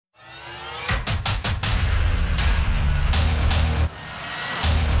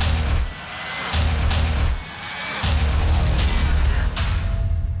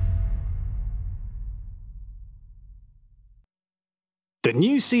The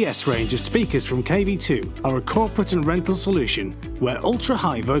new CS range of speakers from KV2 are a corporate and rental solution where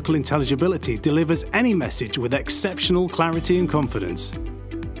ultra-high vocal intelligibility delivers any message with exceptional clarity and confidence.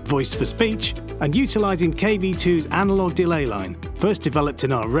 Voiced for speech and utilising KV2's analog delay line, first developed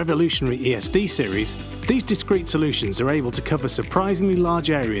in our revolutionary ESD series, these discrete solutions are able to cover surprisingly large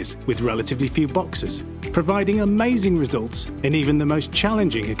areas with relatively few boxes, providing amazing results in even the most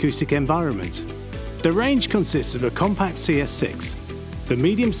challenging acoustic environments. The range consists of a compact CS6, the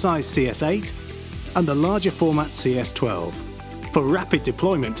medium-sized CS8 and the larger format CS12. For rapid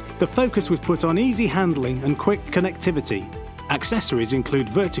deployment, the focus was put on easy handling and quick connectivity. Accessories include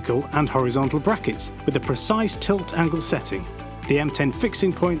vertical and horizontal brackets with a precise tilt angle setting. The M10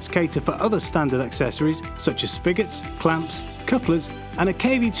 fixing points cater for other standard accessories such as spigots, clamps, couplers and a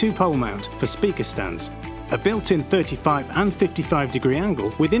KV2 pole mount for speaker stands. A built-in 35 and 55 degree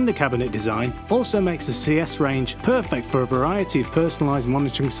angle within the cabinet design also makes the CS range perfect for a variety of personalised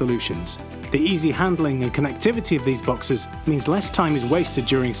monitoring solutions. The easy handling and connectivity of these boxes means less time is wasted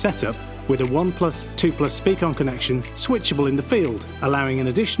during setup, with a 1+, 2+ speak-on connection switchable in the field, allowing an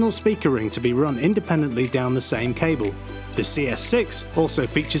additional speaker ring to be run independently down the same cable. The CS6 also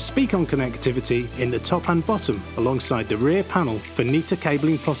features speak-on connectivity in the top and bottom alongside the rear panel for neater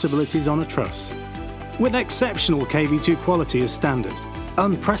cabling possibilities on a truss. With exceptional KV2 quality as standard,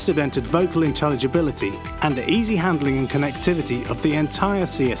 unprecedented vocal intelligibility and the easy handling and connectivity of the entire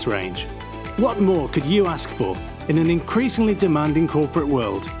CS range, what more could you ask for in an increasingly demanding corporate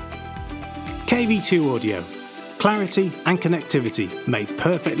world? KV2 Audio. Clarity and connectivity made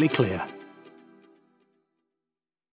perfectly clear.